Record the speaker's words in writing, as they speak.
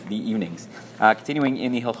the evenings. Continuing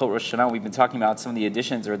in the Hilchot Rosh Hashanah, we've been talking about some of the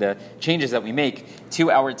additions or the changes that we make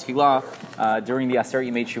to our tefillah during the Aser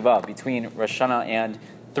Yimei Teshuvah, between Rosh Hashanah and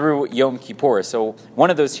through Yom Kippur. So one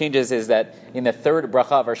of those changes is that in the third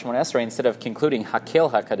bracha of our Shemona Esrei, instead of concluding Hakel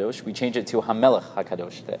HaKadosh, we change it to HaMelech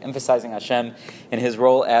HaKadosh. Emphasizing Hashem and His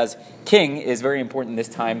role as king is very important this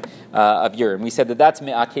time of year. And we said that that's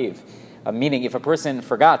me'akev. Meaning, if a person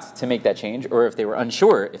forgot to make that change, or if they were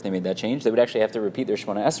unsure if they made that change, they would actually have to repeat their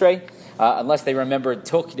Shemona Esrei, unless they remembered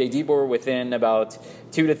Tok de Dibur within about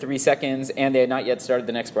 2 to 3 seconds, and they had not yet started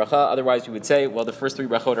the next bracha. Otherwise, we would say, well, the first 3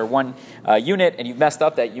 brachot are one unit, and you've messed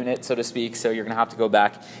up that unit, so to speak, so you're going to have to go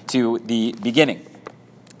back to the beginning.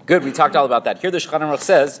 Good, we talked all about that. Here the Shulchan Aruch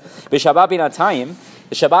says, B'Shabbat bin Atayim,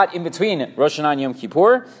 the Shabbat in between Rosh Hashanah and Yom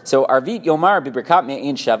Kippur. So Arvit Yomar b'Birkat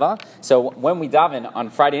Me'ein Sheva. So when we daven on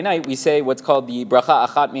Friday night, we say what's called the Bracha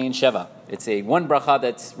Achat Me'ein Sheva. It's a one bracha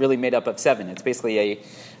that's really made up of 7. It's basically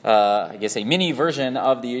a mini version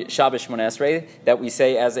of the Shabbos Shemona Esrei that we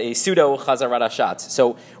say as a pseudo Chazarat Hashatz.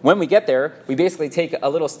 So when we get there, we basically take a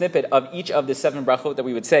little snippet of each of the 7 brachot that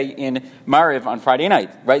we would say in Mariv on Friday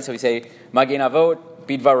night, right? So we say Magen Avot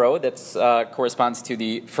Bidvaro, that corresponds to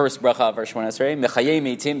the first bracha of our Shemona Esrei. Mechayei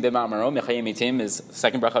Meitim b'Ma'amaro. Mechayei Meitim is the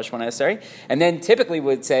second bracha of Shemona Esrei. And then typically we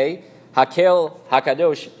would say Hakel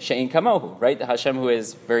HaKadosh She'ein Kamohu, right? Hashem who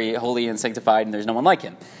is very holy and sanctified and there's no one like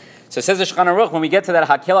Him. So says the Shulchan Aruch, when we get to that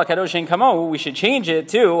Hakel HaKadosh She'ein Kamohu, we should change it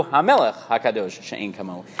to HaMelech HaKadosh She'ein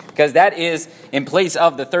Kamohu, because that is in place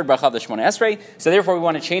of the third bracha of the Shemona Esrei. So therefore we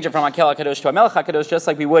want to change it from Hakel HaKadosh to HaMelech HaKadosh, just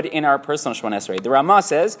like we would in our personal Shemona Esrei. The Ramah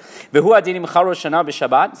says, V'hu adinim charosh shana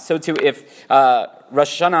b'Shabbat. So too, if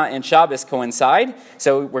Rosh Hashanah and Shabbos coincide,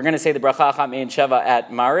 so we're going to say the bracha Achat Me'ein Sheva at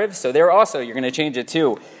Mariv. So there also you're going to change it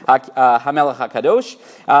to HaMelech HaKadosh.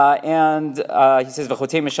 And he says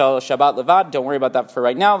V'chotei Mishal Shabbat Levad. Don't worry about that for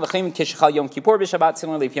right now. V'chein kishachal Yom Kippur b'Shabbat.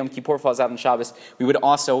 Similarly, if Yom Kippur falls out on Shabbos, we would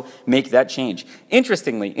also make that change.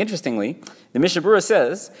 Interestingly, the Mishnah Berurah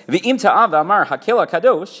says V'im ta'av Amar Hakel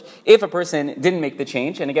HaKadosh. If a person didn't make the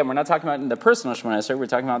change, and again we're not talking about in the personal Shemona Esrei, we're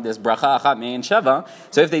talking about this bracha Achat Me'ein Sheva.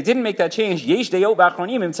 So if they didn't make that change, Yesh Deyot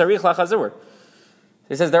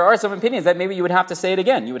it says there are some opinions that maybe you would have to say it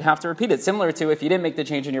again. You would have to repeat it. Similar to if you didn't make the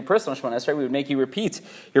change in your personal Shemona Esrei, we would make you repeat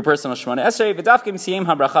your personal Shemona Esrei. V'dafkim siyem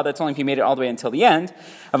habracha. That's only if you made it all the way until the end.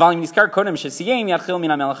 But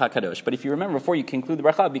if you remember before you conclude the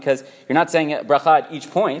bracha, because you're not saying bracha at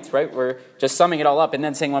each point, right? We're just summing it all up and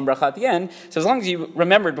then saying one bracha at the end. So as long as you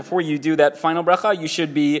remembered before you do that final bracha, you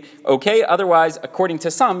should be okay. Otherwise, according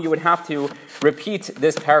to some, you would have to repeat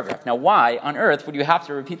this paragraph. Now, why on earth would you have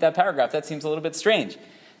to repeat that paragraph? That seems a little bit strange.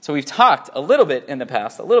 So we've talked a little bit in the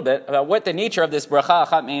past, about what the nature of this bracha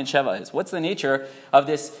Achat Me'ein Sheva is. What's the nature of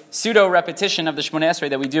this pseudo repetition of the Shemona Esrei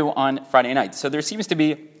that we do on Friday night? So there seems to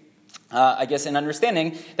be, an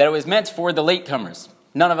understanding that it was meant for the latecomers.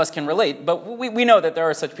 None of us can relate, but we know that there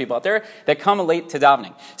are such people out there that come late to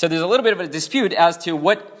davening. So there's a little bit of a dispute as to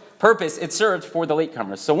what purpose it served for the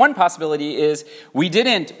latecomers. So one possibility is we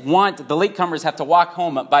didn't want the latecomers have to walk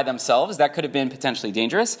home by themselves. That could have been potentially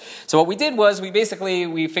dangerous. So what we did was we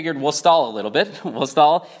figured we'll stall a little bit. We'll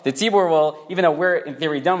stall. The tzibur will, even though we're in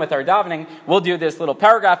theory done with our davening, we'll do this little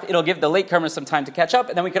paragraph. It'll give the latecomers some time to catch up,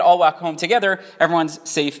 and then we could all walk home together. Everyone's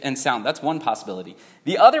safe and sound. That's one possibility.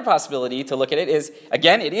 The other possibility to look at it is,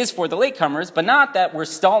 again, it is for the latecomers, but not that we're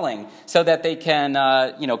stalling so that they can,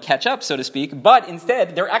 catch up, so to speak, but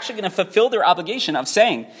instead they're actually going to fulfill their obligation of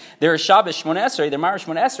saying their Shabbos Shemona Esrei, their Mariv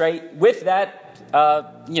Shemona Esrei, with that,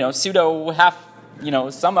 pseudo half,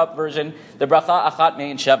 sum up version, the bracha Achat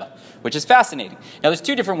Me'ein Sheva, which is fascinating. Now, there's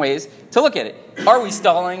 2 different ways to look at it. Are we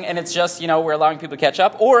stalling and it's just, we're allowing people to catch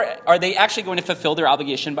up, or are they actually going to fulfill their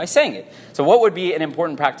obligation by saying it? So what would be an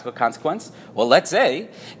important practical consequence? Well, let's say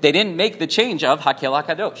they didn't make the change of Hakel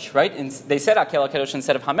HaKadosh, right? And they said Hakel HaKadosh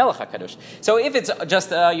instead of HaMelech HaKadosh. So if it's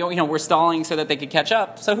just, we're stalling so that they could catch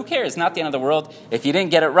up, so who cares? Not the end of the world. If you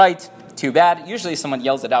didn't get it right, too bad. Usually someone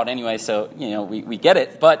yells it out anyway, so, we get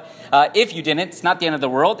it. But if you didn't, it's not the end of the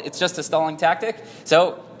world. It's just a stalling tactic.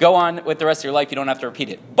 So go on with the rest of your life. You don't have to repeat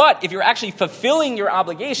it. But if you're actually fulfilling your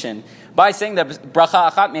obligation by saying the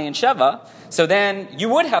bracha Achat Me'ein Sheva, so then you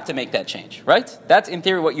would have to make that change, right? That's in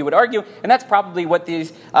theory what you would argue, and that's probably what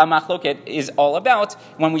these machloket is all about.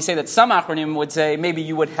 When we say that some achronim would say maybe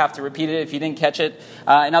you would have to repeat it if you didn't catch it,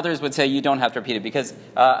 and others would say you don't have to repeat it because,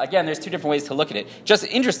 again, there's 2 different ways to look at it. Just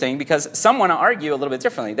interesting because some want to argue a little bit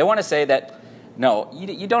differently. They want to say that no,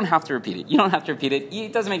 you don't have to repeat it. You don't have to repeat it.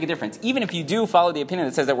 It doesn't make a difference. Even if you do follow the opinion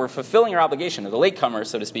that says that we're fulfilling our obligation, or the latecomer,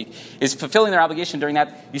 so to speak, is fulfilling their obligation during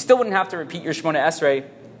that, you still wouldn't have to repeat your Shemona Esrei.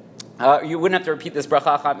 You wouldn't have to repeat this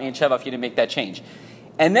bracha Achat Me'ein Sheva if you didn't make that change.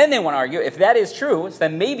 And then they want to argue, if that is true, so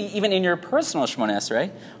then maybe even in your personal Shmoneh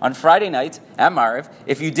Esrei, on Friday night at Mariv,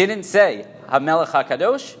 if you didn't say HaMelech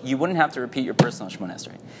HaKadosh, you wouldn't have to repeat your personal Shmoneh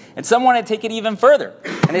Esrei. And some want to take it even further.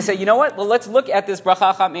 And they say, you know what? Well, let's look at this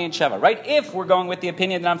Bracha Achat Mein Sheva, right? If we're going with the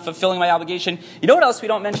opinion that I'm fulfilling my obligation, you know what else we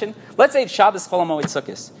don't mention? Let's say it's Shabbos Chol HaMoed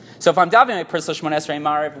Sukkos. So if I'm davening my personal Shmoneh Esrei in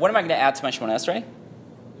Mariv, what am I going to add to my Shmoneh Esrei?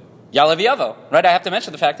 Ya'aleh v'yavo, right? I have to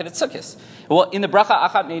mention the fact that it's Sukkos. Well, in the Bracha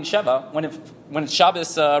Achat Mein Sheva, when it's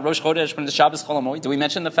Shabbos Rosh Chodesh, when it's Shabbos Chol HaMoed, do we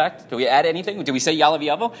mention the fact? Do we add anything? Do we say Ya'aleh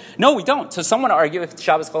v'yavo? No, we don't. So someone argue if it's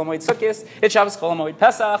Shabbos Chol HaMoed Sukkos, it's Shabbos Chol HaMoed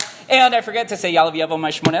Pesach, and I forget to say Ya'aleh v'yavo my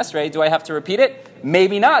Shmoneh Esrei, do I have to repeat it?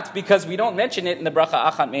 Maybe not, because we don't mention it in the Bracha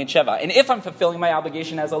Achat Mein Sheva. And if I'm fulfilling my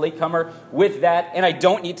obligation as a latecomer with that, and I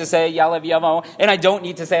don't need to say Ya'aleh v'yavo, and I don't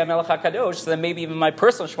need to say HaMelech HaKadosh, so then maybe even my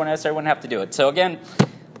personal Shmoneh Esrei wouldn't have to do it. So again,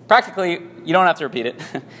 practically, you don't have to repeat it.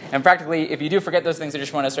 And practically, if you do forget those things that you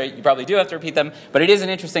Shmoneh Esrei, you probably do have to repeat them. But it is an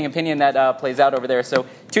interesting opinion that plays out over there. So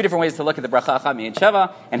two different ways to look at the Bracha Achat Mein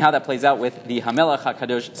Sheva and how that plays out with the HaMelech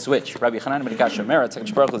HaKadosh switch. Rabbi Chanan ben Akash Omer,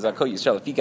 Tzach Baruch Hu Zakol Yisrael.